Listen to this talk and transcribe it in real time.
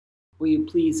Will you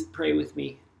please pray with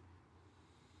me?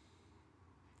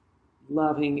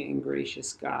 Loving and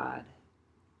gracious God,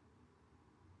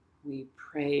 we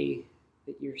pray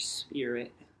that your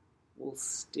Spirit will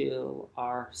still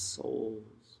our souls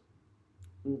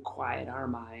and quiet our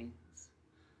minds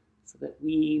so that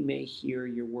we may hear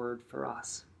your word for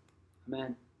us.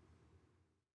 Amen.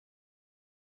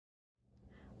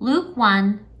 Luke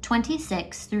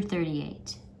 1:26 through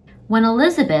 38. When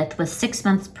Elizabeth was 6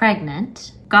 months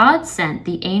pregnant, God sent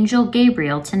the angel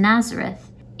Gabriel to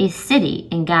Nazareth, a city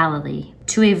in Galilee,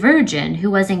 to a virgin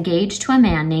who was engaged to a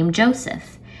man named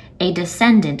Joseph, a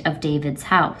descendant of David's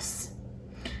house.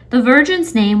 The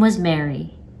virgin's name was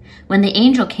Mary. When the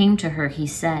angel came to her, he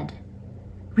said,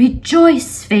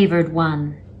 "Rejoice, favored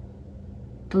one!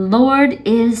 The Lord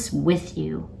is with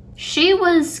you." She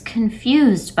was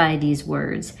confused by these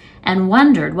words and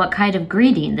wondered what kind of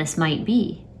greeting this might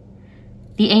be.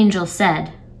 The angel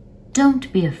said,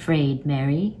 "Don't be afraid,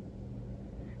 Mary.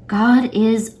 God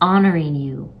is honoring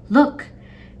you. Look,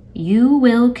 you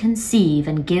will conceive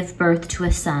and give birth to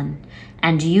a son,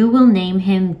 and you will name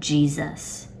him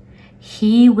Jesus.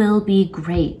 He will be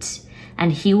great,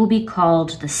 and he will be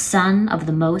called the Son of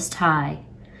the Most High.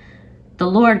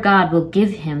 The Lord God will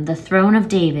give him the throne of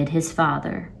David, his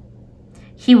father.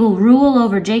 He will rule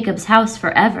over Jacob's house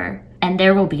forever, and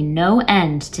there will be no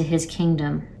end to his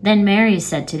kingdom." Then Mary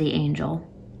said to the angel,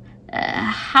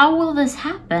 "How will this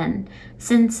happen,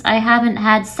 since I haven't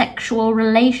had sexual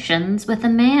relations with a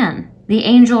man?" The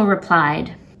angel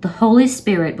replied, "The Holy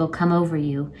Spirit will come over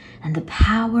you, and the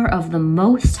power of the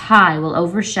Most High will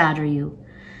overshadow you.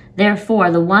 Therefore,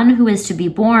 the one who is to be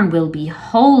born will be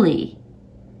holy.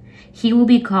 He will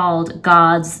be called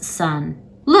God's Son.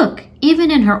 Look,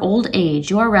 even in her old age,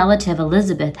 your relative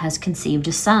Elizabeth has conceived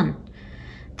a son.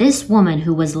 This woman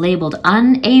who was labeled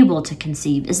unable to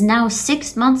conceive is now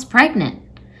 6 months pregnant.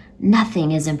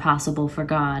 Nothing is impossible for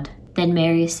God." Then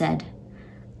Mary said,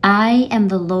 "I am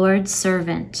the Lord's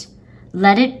servant.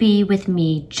 Let it be with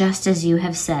me just as you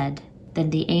have said."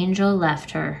 Then the angel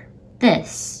left her.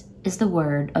 This is the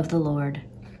word of the Lord.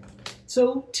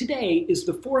 So today is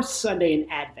the fourth Sunday in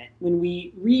Advent when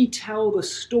we retell the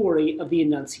story of the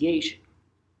Annunciation.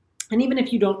 And even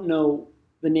if you don't know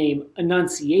the name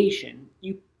Annunciation,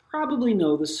 you probably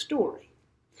know the story.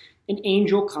 An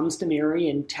angel comes to Mary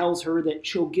and tells her that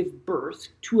she'll give birth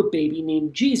to a baby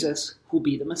named Jesus, who'll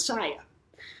be the Messiah.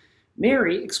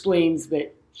 Mary explains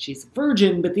that she's a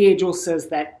virgin, but the angel says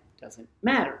that doesn't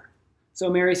matter. So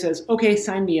Mary says, "Okay,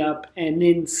 sign me up," and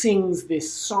then sings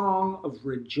this song of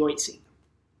rejoicing,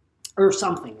 or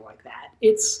something like that.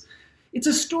 It's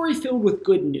a story filled with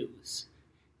good news,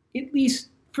 at least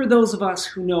for those of us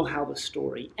who know how the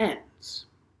story ends.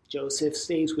 Joseph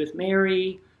stays with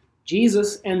Mary,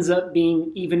 Jesus ends up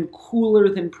being even cooler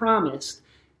than promised,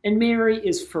 and Mary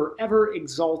is forever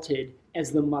exalted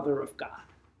as the Mother of God.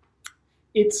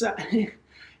 It's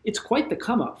quite the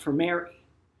come up for Mary.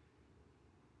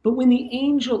 But when the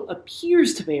angel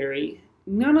appears to Mary,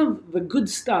 none of the good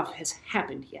stuff has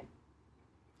happened yet.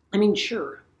 I mean,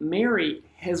 sure, Mary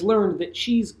has learned that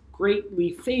she's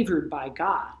greatly favored by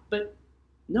God, but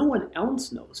no one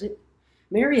else knows it.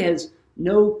 Mary has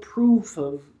no proof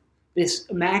of this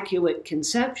immaculate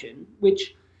conception,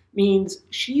 which means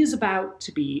she is about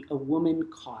to be a woman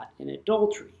caught in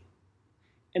adultery.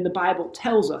 And the Bible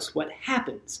tells us what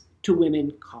happens to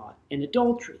women caught in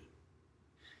adultery.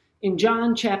 In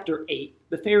John chapter 8,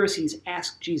 the Pharisees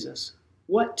asked Jesus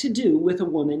what to do with a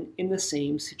woman in the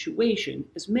same situation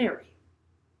as Mary.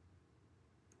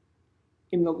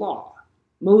 In the law,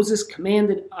 Moses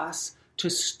commanded us to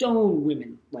stone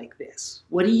women like this.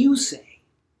 What do you say?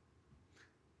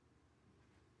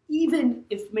 Even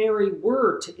if Mary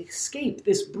were to escape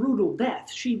this brutal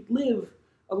death, she'd live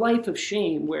a life of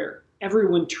shame where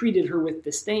everyone treated her with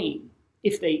disdain,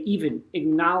 if they even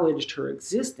acknowledged her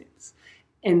existence.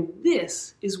 And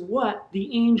this is what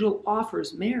the angel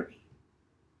offers Mary.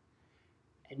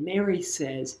 And Mary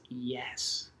says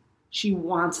yes. She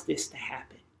wants this to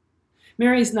happen.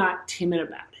 Mary's not timid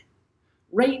about it.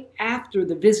 Right after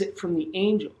the visit from the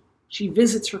angel, she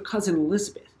visits her cousin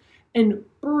Elizabeth and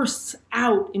bursts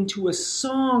out into a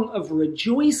song of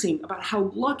rejoicing about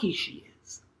how lucky she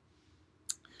is.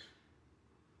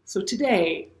 So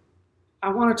today, I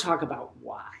want to talk about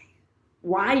why.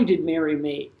 Why did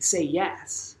Mary say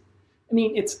yes? I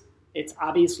mean, it's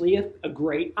obviously a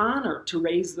great honor to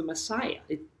raise the Messiah.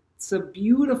 It's a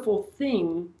beautiful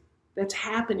thing that's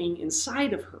happening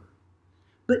inside of her.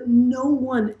 But no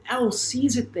one else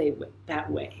sees it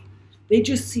that way. They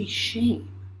just see shame.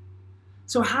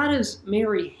 So how does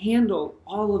Mary handle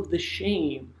all of the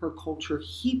shame her culture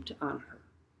heaped on her?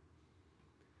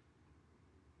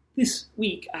 This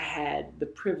week I had the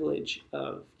privilege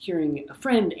of hearing a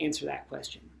friend answer that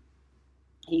question.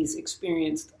 He's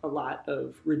experienced a lot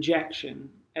of rejection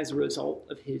as a result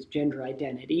of his gender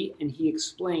identity, and he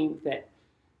explained that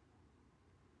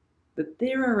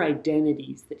there are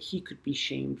identities that he could be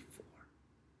shamed for.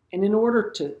 And in order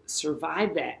to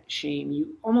survive that shame,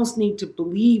 you almost need to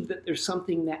believe that there's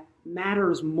something that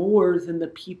matters more than the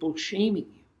people shaming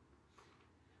you.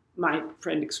 My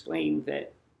friend explained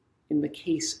that in the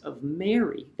case of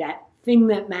Mary, that thing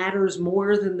that matters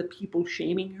more than the people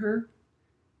shaming her,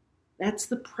 that's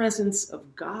the presence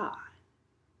of God.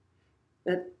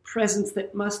 That presence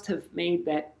that must have made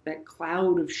that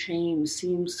cloud of shame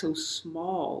seem so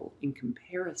small in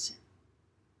comparison.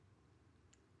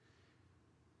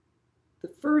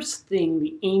 The first thing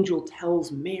the angel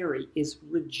tells Mary is,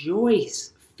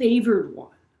 rejoice, favored one.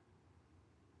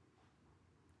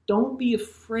 Don't be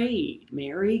afraid,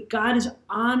 Mary. God is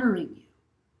honoring you.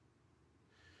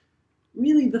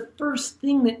 Really, the first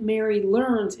thing that Mary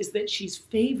learns is that she's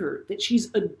favored, that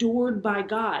she's adored by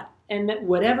God, and that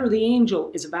whatever the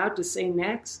angel is about to say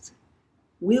next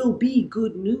will be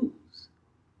good news.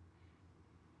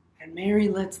 And Mary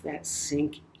lets that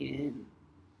sink in.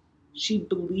 She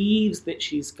believes that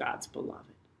she's God's beloved.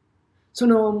 So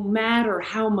no matter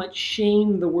how much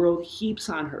shame the world heaps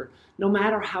on her, no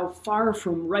matter how far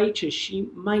from righteous she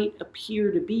might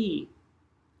appear to be,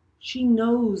 she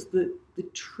knows the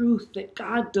truth that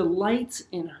God delights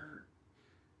in her.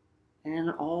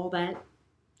 And all that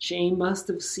shame must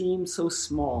have seemed so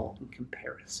small in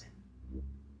comparison.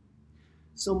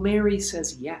 So Mary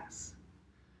says yes.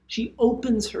 She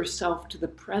opens herself to the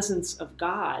presence of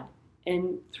God,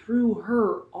 and through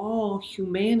her, all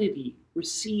humanity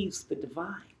receives the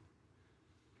divine.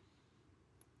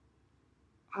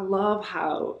 I love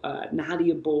how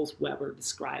Nadia Bolz-Weber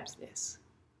describes this.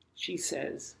 She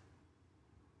says,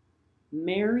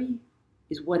 Mary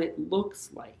is what it looks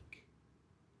like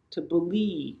to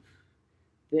believe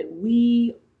that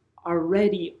we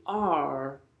already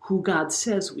are who God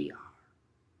says we are.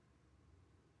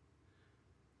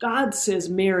 God says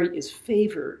Mary is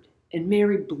favored, and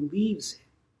Mary believes it,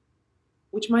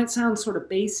 which might sound sort of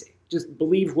basic. Just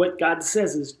believe what God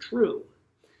says is true.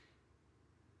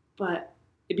 But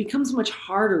it becomes much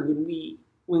harder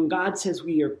when God says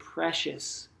we are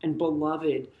precious and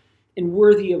beloved and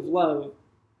worthy of love,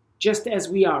 just as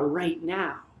we are right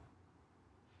now.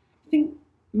 I think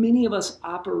many of us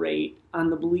operate on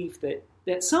the belief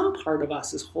that some part of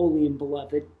us is holy and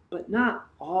beloved, but not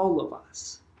all of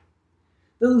us.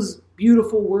 Those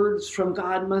beautiful words from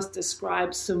God must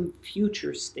describe some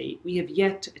future state we have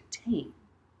yet to attain.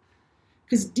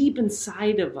 Because deep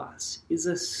inside of us is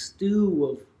a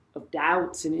stew of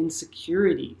doubts and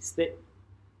insecurities that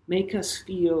make us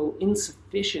feel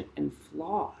insufficient and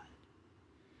flawed.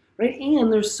 Right?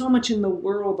 And there's so much in the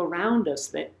world around us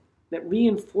that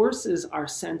reinforces our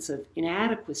sense of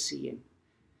inadequacy and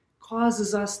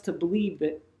causes us to believe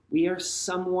that we are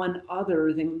someone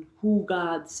other than who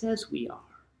God says we are.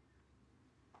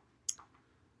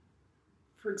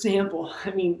 For example,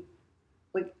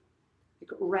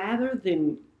 rather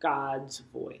than God's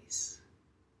voice,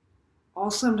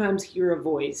 I'll sometimes hear a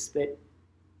voice that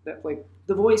like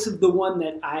the voice of the one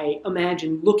that I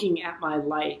imagine looking at my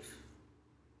life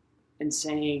and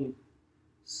saying,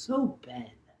 so Ben,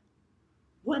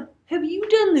 what have you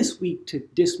done this week to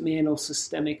dismantle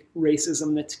systemic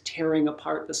racism that's tearing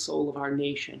apart the soul of our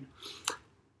nation?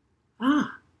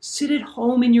 Sit at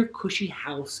home in your cushy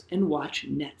house and watch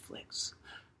Netflix.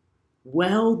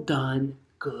 Well done,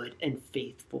 good and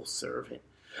faithful servant.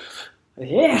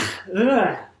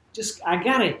 I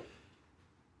gotta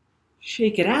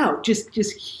shake it out. Just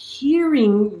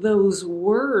hearing those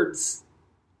words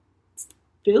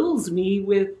fills me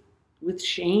with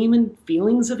shame and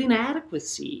feelings of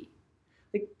inadequacy.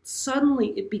 Like suddenly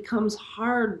it becomes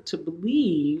hard to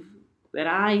believe that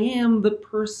I am the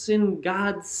person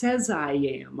God says I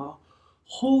am, a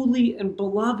holy and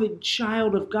beloved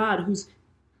child of God who's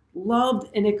loved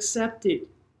and accepted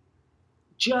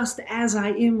just as I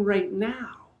am right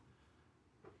now.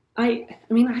 I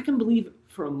can believe it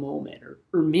for a moment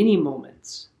or many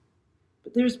moments,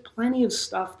 but there's plenty of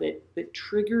stuff that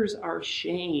triggers our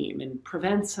shame and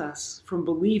prevents us from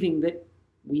believing that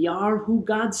we are who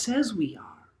God says we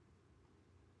are.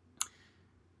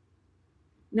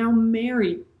 Now,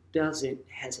 Mary doesn't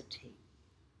hesitate.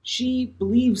 She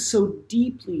believes so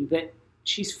deeply that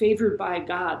she's favored by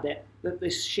God, that the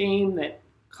shame that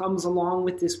comes along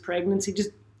with this pregnancy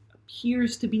just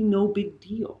appears to be no big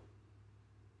deal.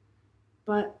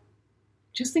 But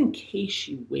just in case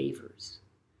she wavers,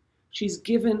 she's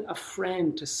given a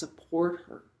friend to support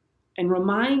her and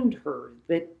remind her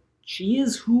that she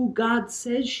is who God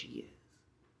says she is.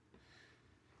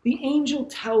 The angel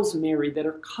tells Mary that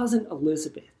her cousin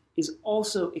Elizabeth is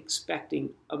also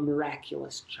expecting a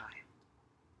miraculous child.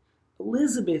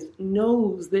 Elizabeth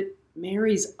knows that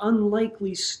Mary's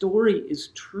unlikely story is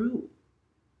true.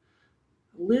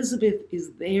 Elizabeth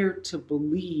is there to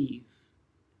believe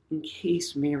in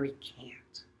case Mary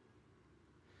can't.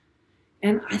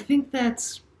 And I think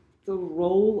that's the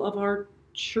role of our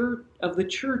church, of the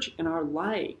church in our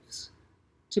lives,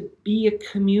 to be a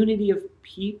community of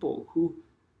people who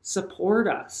support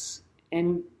us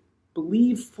and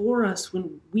believe for us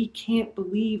when we can't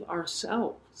believe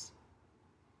ourselves.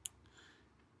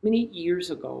 Many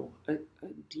years ago, a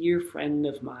dear friend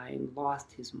of mine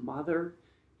lost his mother,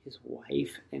 his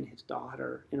wife, and his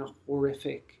daughter in a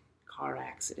horrific car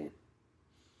accident.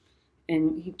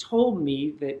 And he told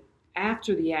me that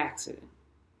after the accident,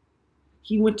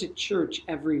 he went to church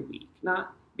every week,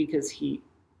 not because he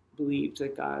believed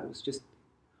that God was just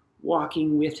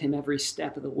walking with him every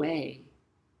step of the way,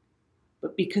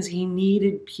 but because he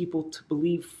needed people to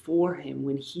believe for him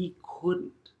when he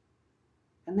couldn't.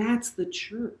 And that's the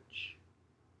church.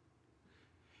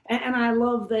 And I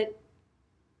love that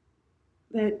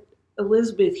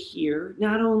Elizabeth here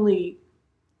not only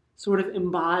sort of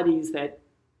embodies that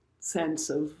sense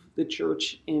of the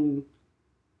church in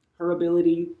her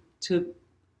ability to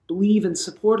believe and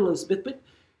support Elizabeth, but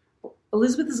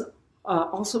Elizabeth is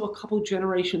also a couple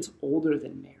generations older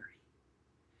than Mary,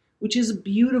 which is a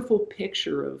beautiful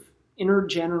picture of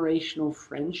intergenerational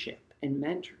friendship and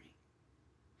mentoring.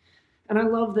 And I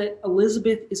love that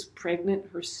Elizabeth is pregnant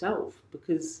herself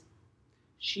because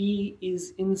she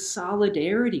is in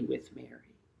solidarity with Mary.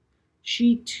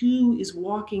 She too is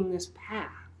walking this path.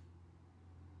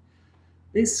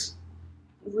 This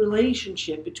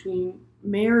relationship between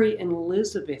Mary and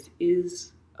Elizabeth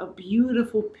is a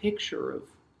beautiful picture of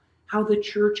how the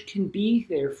church can be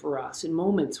there for us in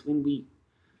moments when we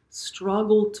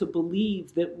struggle to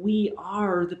believe that we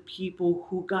are the people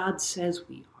who God says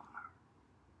we are.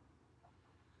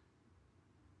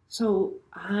 So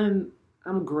I'm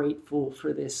grateful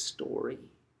for this story.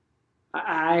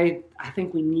 I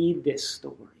think we need this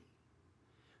story.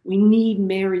 We need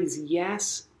Mary's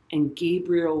yes and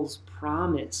Gabriel's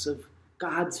promise of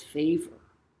God's favor.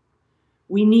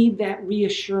 We need that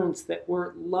reassurance that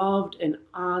we're loved and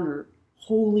honored,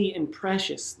 holy and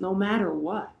precious, no matter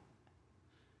what.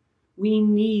 We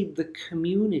need the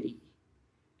community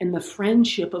and the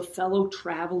friendship of fellow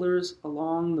travelers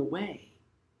along the way.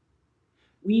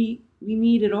 We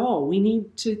need it all. We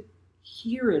need to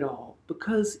hear it all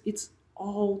because it's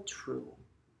all true.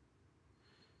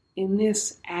 In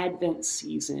this Advent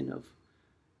season of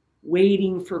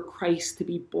waiting for Christ to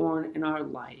be born in our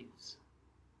lives,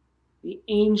 the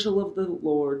angel of the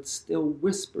Lord still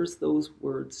whispers those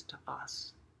words to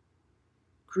us.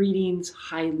 Greetings,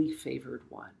 highly favored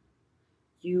one.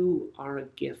 You are a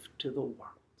gift to the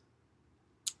world.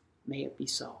 May it be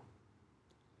so.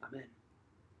 Amen.